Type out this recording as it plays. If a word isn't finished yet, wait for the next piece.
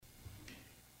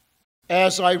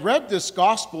As I read this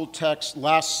gospel text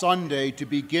last Sunday to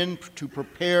begin to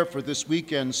prepare for this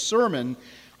weekend's sermon,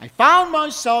 I found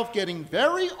myself getting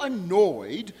very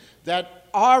annoyed that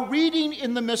our reading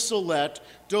in the Missalette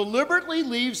deliberately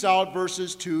leaves out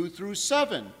verses 2 through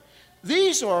 7.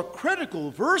 These are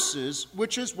critical verses,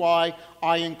 which is why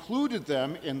I included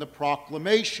them in the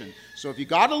proclamation. So if you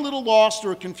got a little lost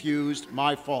or confused,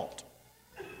 my fault.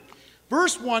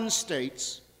 Verse 1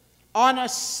 states, "On a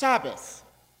Sabbath,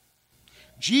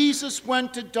 Jesus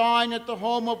went to dine at the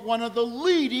home of one of the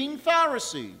leading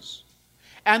Pharisees.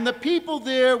 And the people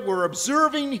there were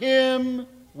observing him,"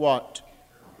 what?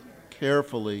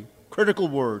 Carefully. Critical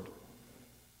word.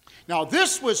 Now,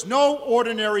 this was no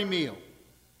ordinary meal.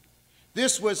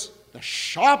 This was the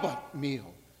Shabbat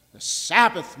meal, the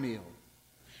Sabbath meal.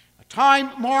 A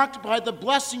time marked by the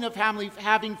blessing of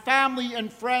having family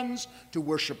and friends to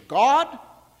worship God,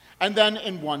 and then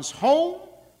in one's home,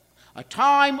 a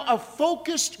time of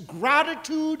focused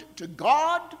gratitude to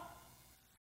God,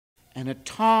 and a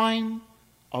time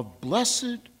of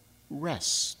blessed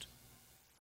rest.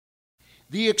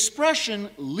 The expression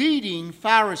leading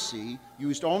Pharisee,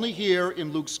 used only here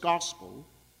in Luke's gospel,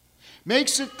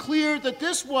 makes it clear that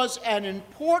this was an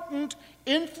important,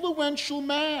 influential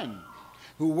man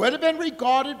who would have been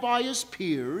regarded by his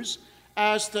peers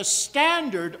as the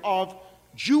standard of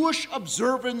Jewish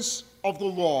observance of the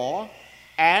law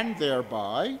and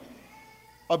thereby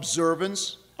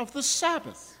observance of the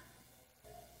Sabbath.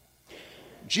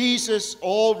 Jesus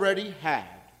already had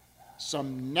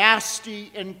some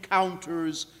nasty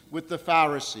encounters with the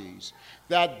Pharisees.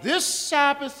 That this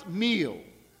Sabbath meal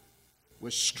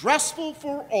was stressful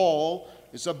for all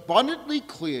is abundantly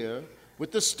clear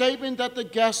with the statement that the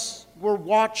guests were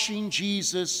watching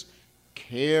Jesus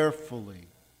carefully.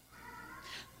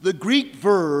 The Greek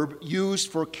verb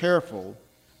used for careful,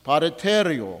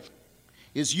 paraterio,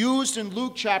 is used in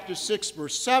Luke chapter 6,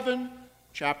 verse 7,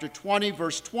 chapter 20,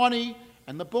 verse 20,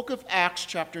 and the book of Acts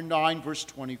chapter 9, verse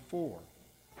 24.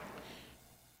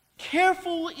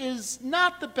 Careful is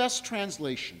not the best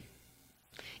translation.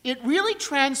 It really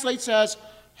translates as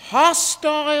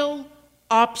hostile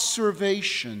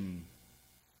observation.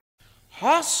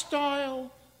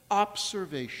 Hostile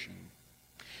observation.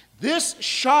 This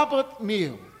Shabbat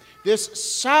meal, this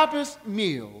Sabbath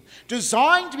meal,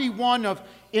 designed to be one of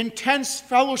intense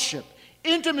fellowship,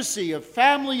 intimacy of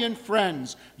family and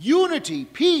friends, unity,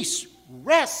 peace,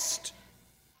 rest,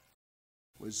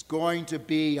 was going to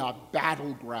be a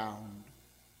battleground.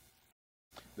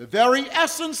 The very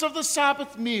essence of the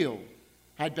Sabbath meal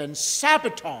had been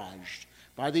sabotaged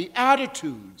by the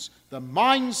attitudes, the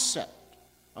mindset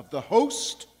of the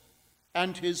host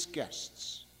and his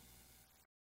guests.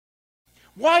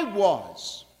 Why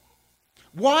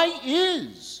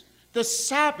is the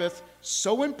Sabbath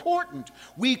so important?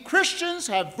 We Christians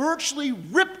have virtually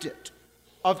ripped it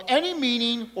of any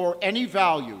meaning or any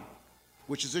value,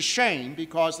 which is a shame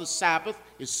because the Sabbath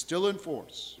is still in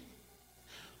force.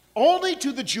 Only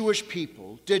to the Jewish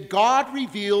people did God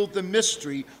reveal the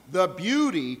mystery, the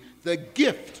beauty, the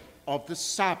gift of the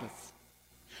Sabbath.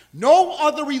 No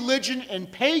other religion in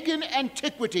pagan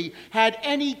antiquity had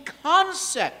any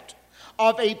concept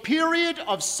of a period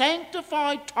of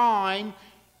sanctified time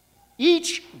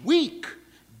each week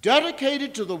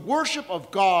dedicated to the worship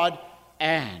of God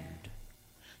and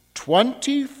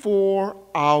 24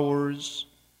 hours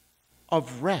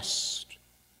of rest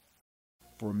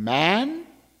for man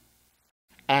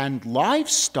and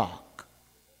livestock.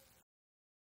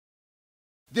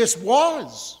 This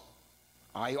was,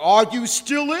 I argue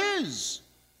still is,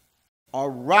 a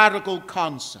radical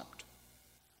concept.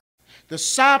 The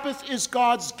Sabbath is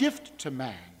God's gift to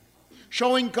man,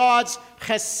 showing God's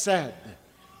chesed,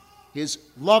 his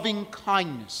loving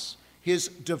kindness, his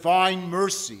divine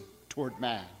mercy toward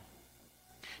man.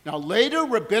 Now, later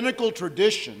rabbinical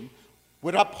tradition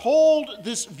would uphold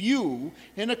this view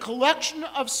in a collection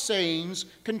of sayings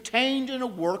contained in a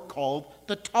work called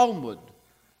the Talmud.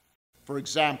 For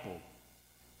example,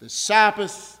 the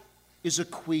Sabbath is a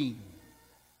queen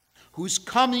whose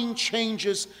coming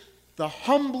changes the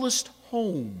humblest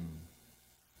home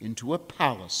into a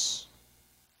palace.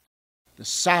 The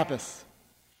Sabbath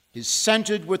is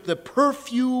scented with the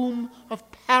perfume of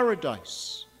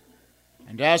paradise,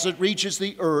 and as it reaches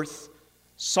the earth,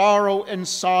 sorrow and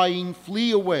sighing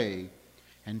flee away,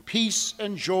 and peace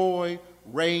and joy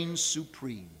reign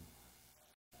supreme.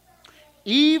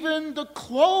 Even the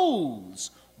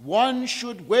clothes one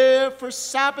should wear for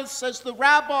Sabbath, says the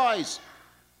rabbis,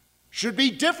 should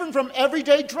be different from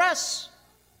everyday dress.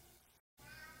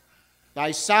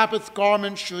 Thy Sabbath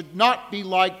garment should not be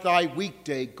like thy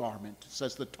weekday garment,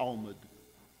 says the Talmud.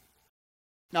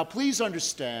 Now, please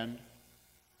understand,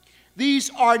 these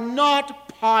are not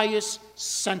pious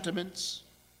sentiments.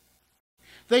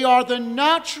 They are the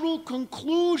natural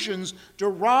conclusions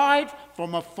derived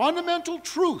from a fundamental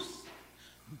truth.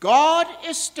 God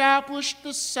established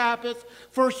the Sabbath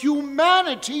for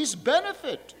humanity's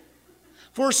benefit,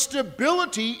 for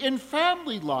stability in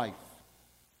family life,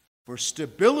 for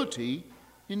stability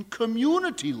in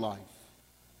community life,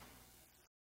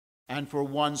 and for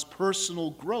one's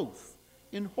personal growth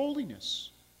in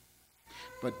holiness.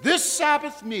 But this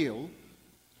Sabbath meal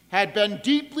had been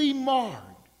deeply marred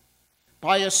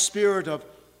by a spirit of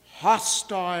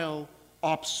hostile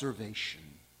observation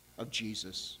of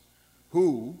Jesus,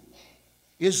 who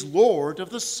is Lord of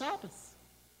the Sabbath.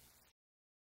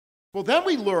 Well, then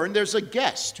we learn there's a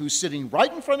guest who's sitting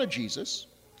right in front of Jesus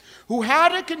who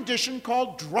had a condition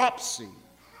called dropsy,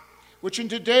 which in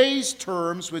today's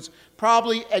terms was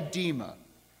probably edema,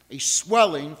 a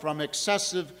swelling from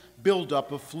excessive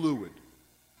buildup of fluid.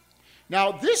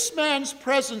 Now, this man's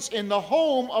presence in the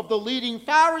home of the leading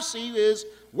Pharisee is,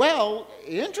 well,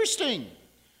 interesting,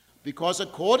 because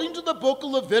according to the book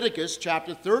of Leviticus,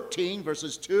 chapter 13,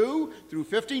 verses 2 through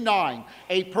 59,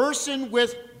 a person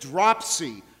with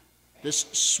dropsy, this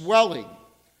swelling,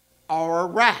 or a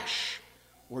rash,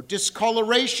 or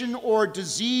discoloration or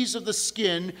disease of the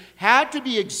skin, had to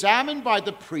be examined by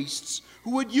the priests,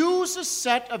 who would use a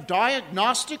set of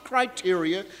diagnostic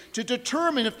criteria to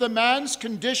determine if the man's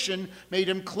condition made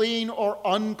him clean or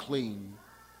unclean.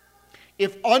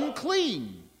 If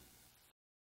unclean,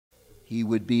 he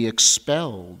would be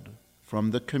expelled from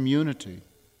the community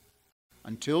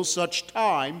until such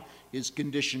time his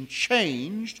condition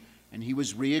changed and he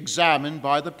was re-examined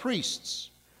by the priests.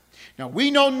 Now,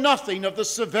 we know nothing of the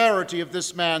severity of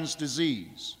this man's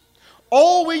disease.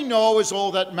 All we know is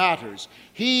all that matters.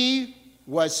 He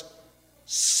was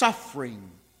suffering,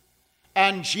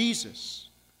 and Jesus,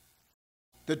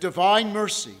 the divine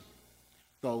mercy,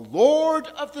 the Lord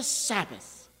of the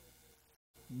Sabbath,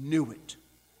 knew it.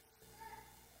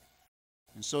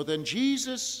 And so then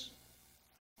Jesus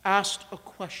asked a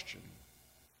question.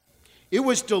 It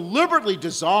was deliberately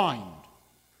designed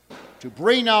to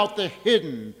bring out the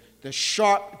hidden, the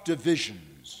sharp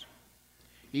divisions.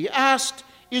 He asked,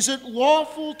 is it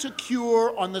lawful to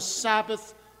cure on the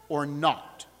Sabbath or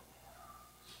not?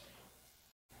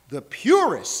 The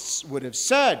purists would have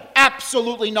said,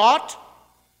 absolutely not.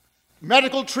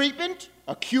 Medical treatment,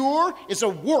 a cure, is a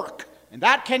work, and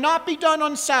that cannot be done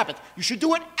on Sabbath. You should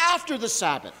do it after the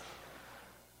Sabbath.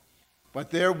 But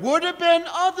there would have been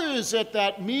others at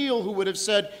that meal who would have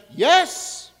said,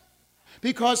 yes,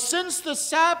 because since the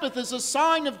Sabbath is a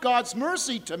sign of God's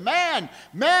mercy to man,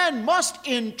 man must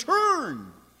in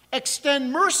turn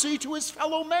extend mercy to his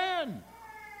fellow man.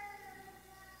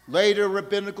 Later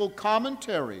rabbinical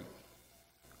commentary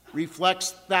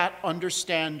reflects that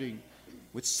understanding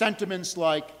with sentiments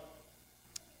like,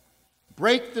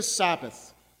 break the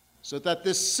Sabbath so that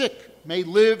the sick may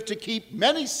live to keep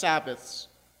many Sabbaths,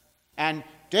 and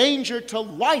danger to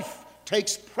life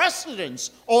takes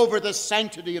precedence over the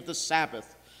sanctity of the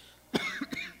Sabbath.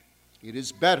 It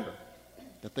is better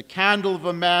that the candle of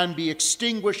a man be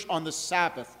extinguished on the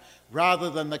Sabbath rather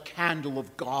than the candle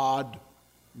of God,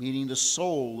 meaning the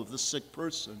soul of the sick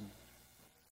person.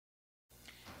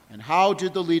 And how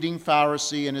did the leading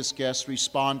Pharisee and his guests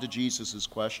respond to Jesus'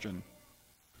 question?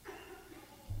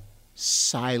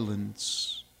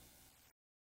 Silence.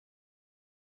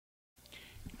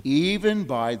 Even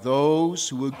by those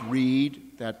who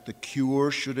agreed that the cure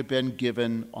should have been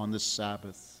given on the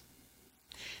Sabbath,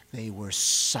 they were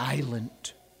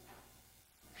silent.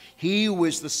 He who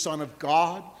is the Son of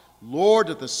God, Lord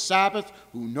of the Sabbath,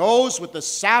 who knows what the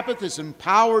Sabbath is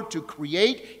empowered to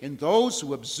create in those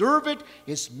who observe it,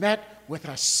 is met with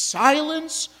a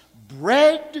silence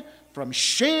bred from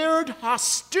shared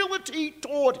hostility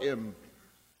toward him.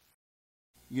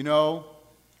 You know,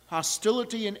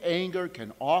 hostility and anger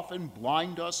can often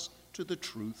blind us to the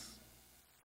truth.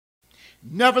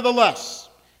 Nevertheless,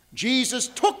 Jesus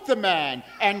took the man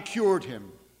and cured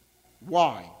him.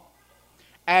 Why?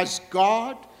 As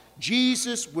God,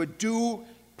 Jesus would do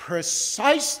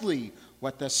precisely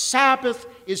what the Sabbath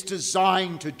is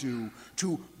designed to do,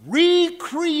 to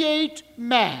recreate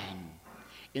man.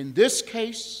 In this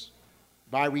case,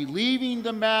 by relieving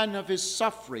the man of his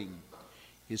suffering,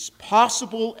 his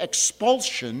possible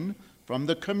expulsion from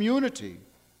the community,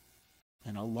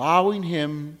 and allowing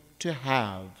him to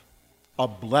have a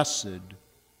blessed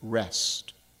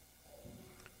rest.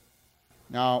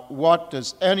 Now, what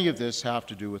does any of this have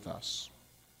to do with us?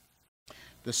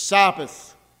 The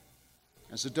Sabbath,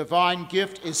 as a divine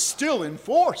gift, is still in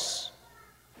force.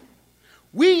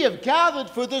 We have gathered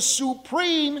for the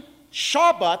supreme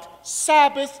Shabbat,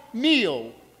 Sabbath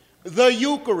meal, the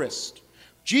Eucharist.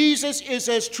 Jesus is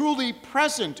as truly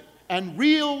present and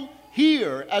real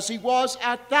here as he was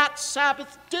at that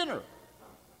Sabbath dinner.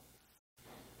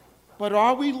 But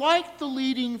are we like the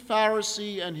leading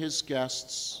Pharisee and his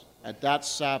guests at that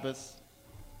Sabbath?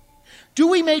 Do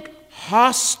we make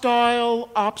hostile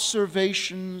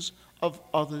observations of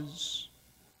others?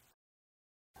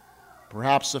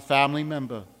 Perhaps a family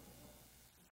member,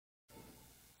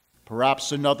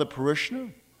 perhaps another parishioner,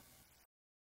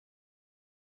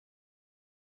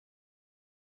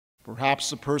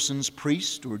 perhaps a person's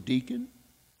priest or deacon.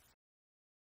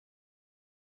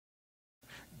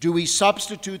 Do we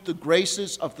substitute the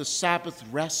graces of the Sabbath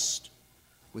rest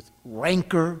with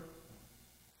rancor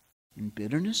and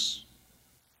bitterness?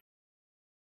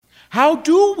 How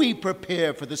do we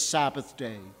prepare for the Sabbath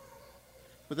day?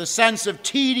 With a sense of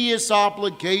tedious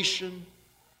obligation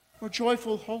or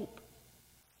joyful hope?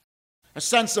 A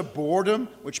sense of boredom,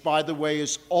 which, by the way,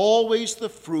 is always the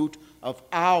fruit of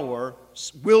our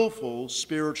willful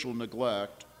spiritual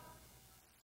neglect,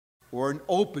 or an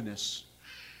openness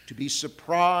to be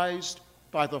surprised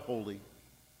by the holy?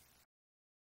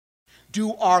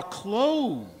 Do our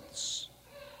clothes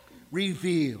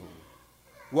reveal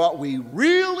what we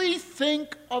really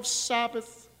think of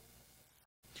Sabbath?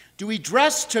 Do we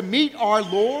dress to meet our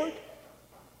Lord,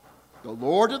 the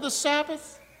Lord of the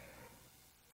Sabbath?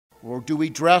 Or do we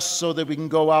dress so that we can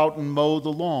go out and mow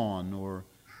the lawn or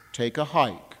take a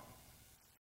hike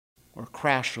or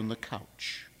crash on the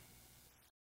couch?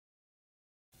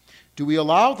 Do we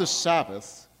allow the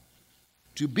Sabbath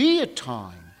to be a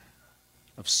time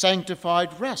of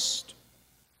sanctified rest,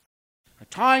 a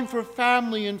time for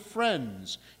family and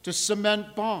friends to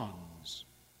cement bonds?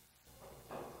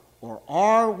 Or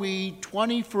are we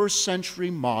 21st century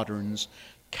moderns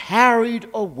carried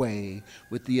away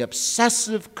with the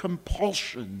obsessive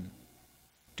compulsion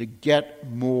to get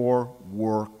more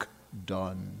work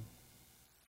done?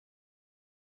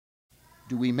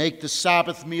 Do we make the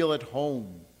Sabbath meal at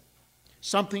home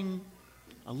something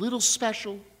a little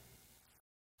special?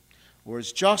 Or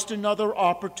is just another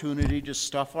opportunity to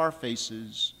stuff our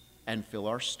faces and fill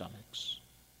our stomachs?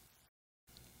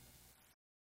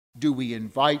 Do we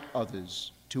invite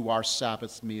others to our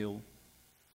Sabbath meal,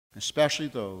 especially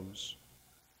those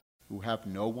who have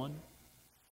no one?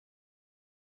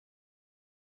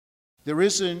 There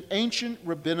is an ancient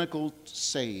rabbinical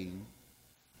saying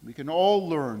we can all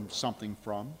learn something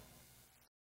from.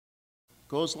 It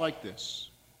goes like this: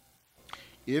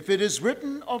 if it is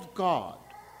written of God,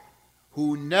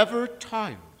 who never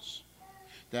tires,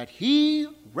 that he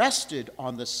rested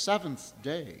on the seventh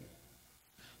day,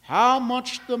 how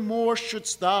much the more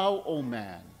shouldst thou, O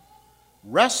man,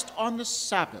 rest on the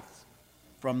Sabbath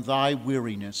from thy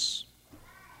weariness?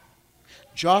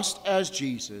 Just as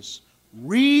Jesus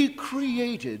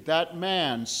recreated that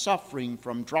man suffering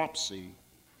from dropsy,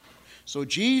 so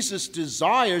Jesus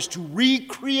desires to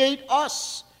recreate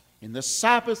us in the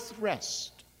Sabbath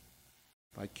rest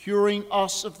by curing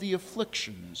us of the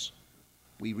afflictions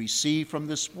we receive from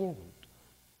this world.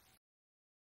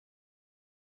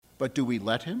 But do we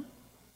let him?